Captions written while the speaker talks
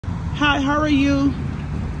Hi, how are you?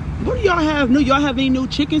 What do y'all have new? Y'all have any new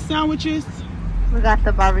chicken sandwiches? We got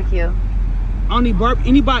the barbecue.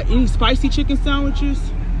 Any spicy chicken sandwiches?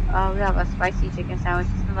 We have a spicy chicken sandwich.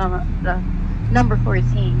 It's the number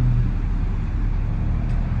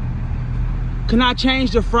 14. Can I change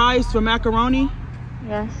the fries for macaroni?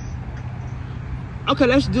 Yes. Okay,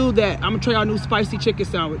 let's do that. I'm gonna try our new spicy chicken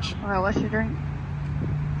sandwich. All right, what's your drink?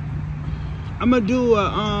 I'm gonna do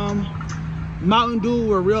a Mountain Dew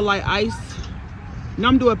with real light ice. Now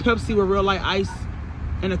I'm doing a Pepsi with real light ice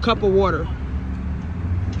and a cup of water.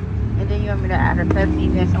 And then you want me to add a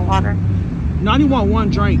Pepsi and some water? No, I only want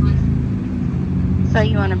one drink. So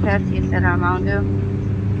you want a Pepsi instead of a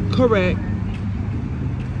Mountain Dew? Correct.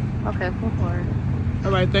 Okay, go for it.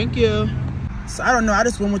 All right, thank you. So I don't know, I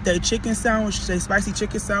just went with that chicken sandwich, that spicy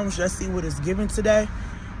chicken sandwich. Let's see what it's giving today.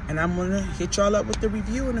 And I'm gonna hit y'all up with the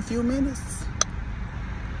review in a few minutes.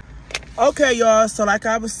 Okay, y'all, so like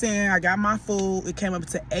I was saying, I got my food. It came up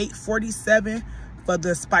to $8.47 for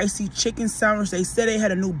the spicy chicken sandwich. They said they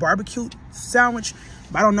had a new barbecue sandwich,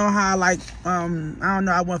 but I don't know how I don't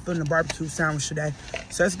know, I wasn't feeling the barbecue sandwich today.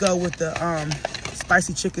 So let's go with the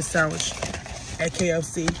spicy chicken sandwich at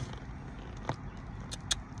KFC.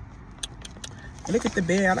 And look at the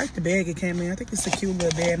bag. I like the bag it came in. I think it's a cute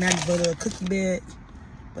little bag, not a little cookie bag.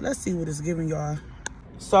 But let's see what it's giving y'all.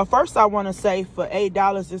 So first I want to say for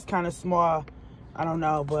 $8, it's kind of small. I don't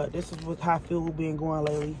know, but this is how food been going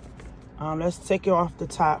lately. Let's take it off the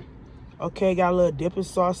top. Okay, got a little dipping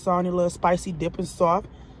sauce on it, a little spicy dipping sauce.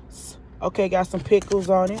 Okay, got some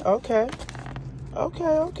pickles on it. Okay,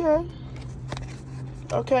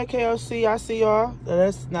 KFC, I see y'all.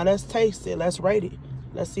 Now let's taste it. Let's rate it.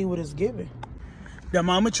 Let's see what it's giving. The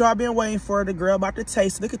moment y'all been waiting for, the girl about to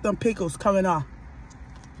taste. Look at them pickles coming off.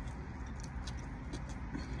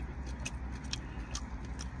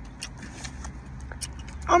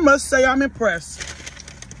 I must say I'm impressed.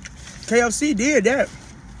 KFC did that.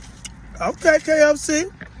 Okay, KFC.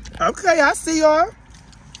 Okay, I see y'all.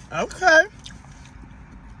 Okay.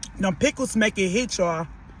 Them pickles make it hit, y'all.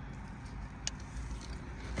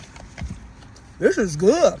 This is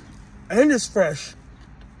good. And it's fresh.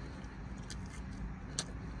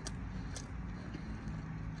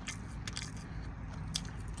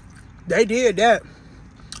 They did that.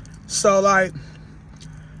 So, like,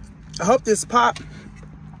 I hope this pop.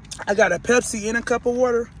 I got a Pepsi and a cup of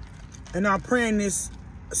water, and I'm praying this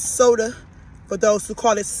soda, for those who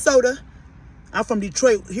call it soda. I'm from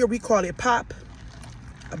Detroit. Here we call it pop.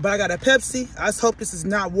 But I got a Pepsi. I just hope this is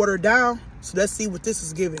not watered down. So let's see what this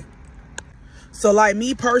is giving. So like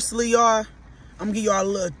me personally, y'all, I'm gonna give y'all a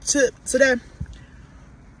little tip today.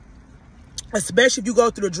 Especially if you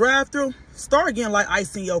go through the drive-thru, start getting like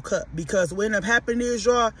ice in your cup. Because what end up happening is,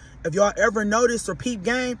 y'all, if y'all ever notice or peep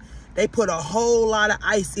game, they put a whole lot of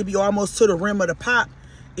ice. It be almost to the rim of the pop.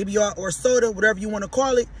 It be all, or soda, whatever you want to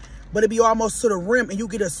call it. But it be almost to the rim and you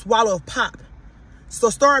get a swallow of pop. So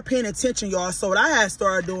start paying attention, y'all. So what I had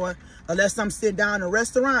started doing, unless I'm sitting down in a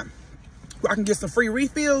restaurant where I can get some free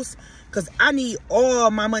refills, because I need all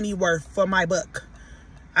my money worth for my buck.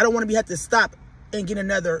 I don't want to have to stop and get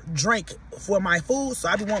another drink for my food. So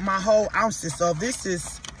I be want my whole ounces. So if this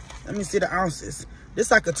is, let me see the ounces. This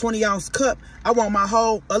like a 20-ounce cup. I want my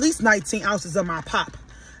whole, at least 19 ounces of my pop.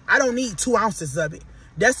 I don't need 2 ounces of it.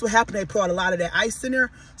 That's what happened. They put a lot of that ice in there.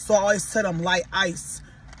 So I always tell them light ice.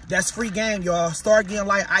 That's free game, y'all. Start getting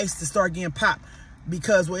light ice to start getting pop.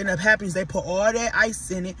 Because what end up happening is they put all that ice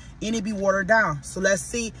in it and it be watered down. So let's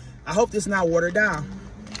see. I hope this not watered down.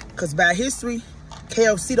 Because by history,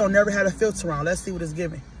 KFC don't never had a filter on. Let's see what it's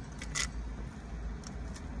giving.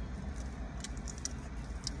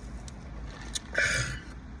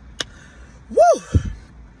 Woo!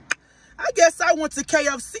 I guess I went to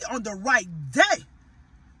KFC on the right day.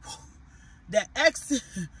 That accent,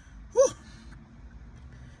 whew.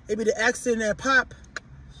 It be the accent that pop.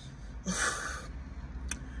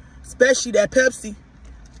 Especially that Pepsi.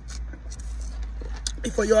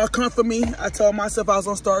 Before y'all come for me, I told myself I was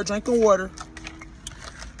gonna start drinking water.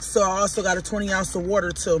 So I also got a 20-ounce of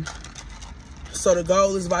water too. So the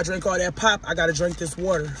goal is if I drink all that pop, I gotta drink this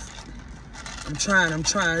water. I'm trying.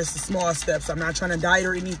 It's the small steps. I'm not trying to diet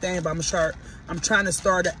or anything, but I'm trying to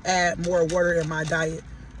start to add more water in my diet.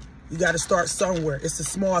 You got to start somewhere. It's the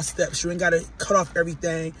small steps. You ain't got to cut off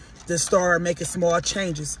everything to start making small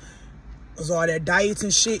changes. Because all that diets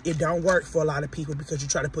and shit, it don't work for a lot of people because you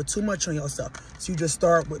try to put too much on yourself. So you just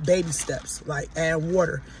start with baby steps, like add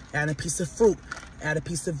water, add a piece of fruit, add a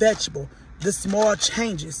piece of vegetable. The small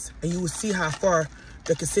changes, and you will see how far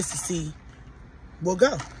the consistency will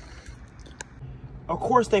go. Of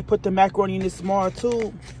course, they put the macaroni in this small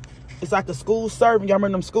tube. It's like a school serving. Y'all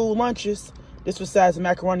remember them school lunches? This was size of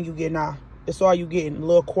macaroni you get now. It's all you get in a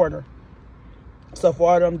little quarter. So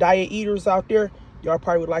for all them diet eaters out there, y'all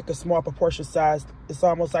probably would like a small proportion size. It's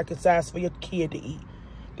almost like a size for your kid to eat.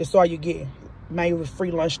 That's all you get. Maybe with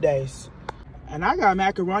free lunch days. And I got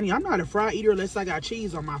macaroni. I'm not a fry eater unless I got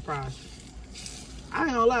cheese on my fries. I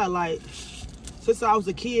ain't gonna lie, like, since I was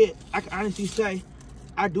a kid, I can honestly say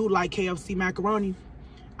I do like KFC macaroni.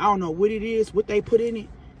 I don't know what it is, what they put in it.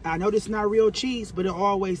 I know this is not real cheese, but it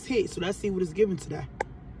always hits. So let's see what it's giving today.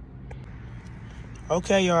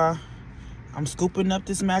 Okay, y'all. I'm scooping up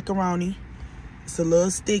this macaroni. It's a little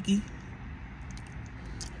sticky.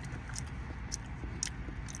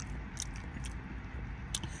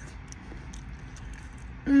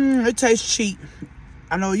 It tastes cheap.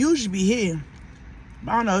 I know it usually be hitting,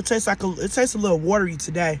 but I don't know. It tastes a little watery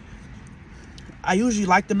today. I usually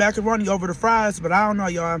like the macaroni over the fries, but I don't know,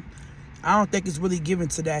 y'all. I don't think it's really giving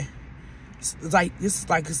today. It's like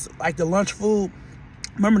the lunch food.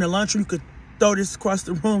 Remember the lunchroom? You could throw this across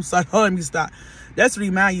the room. So let me stop. That's what it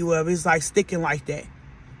remind you of. It's like sticking like that.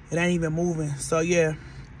 It ain't even moving. So yeah,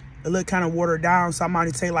 it look kind of watered down. So I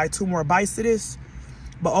might take like 2 more bites of this.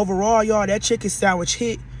 But overall, y'all, that chicken sandwich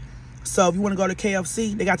hit. So if you want to go to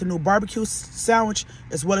KFC, they got the new barbecue sandwich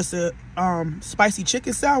as well as the spicy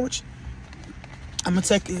chicken sandwich. I'm going to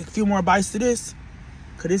take a few more bites of this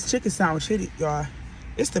because this chicken sandwich hit it, y'all.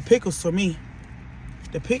 It's the pickles for me.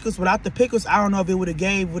 The pickles, without the pickles, I don't know if it would have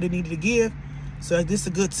gave what it needed to give. So this is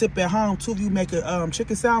a good tip at home, too, if you make a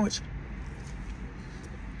chicken sandwich.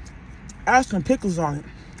 Add some pickles on it.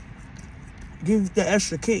 Give it the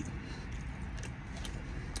extra kick.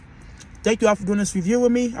 Thank you all for doing this review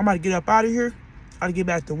with me. I'm about to get up out of here. I'm about to get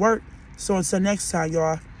back to work. So until next time,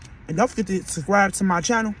 y'all. And don't forget to subscribe to my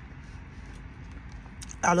channel.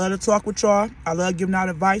 I love to talk with y'all. I love giving out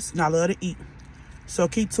advice. And I love to eat. So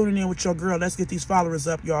keep tuning in with your girl. Let's get these followers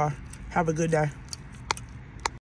up, y'all. Have a good day.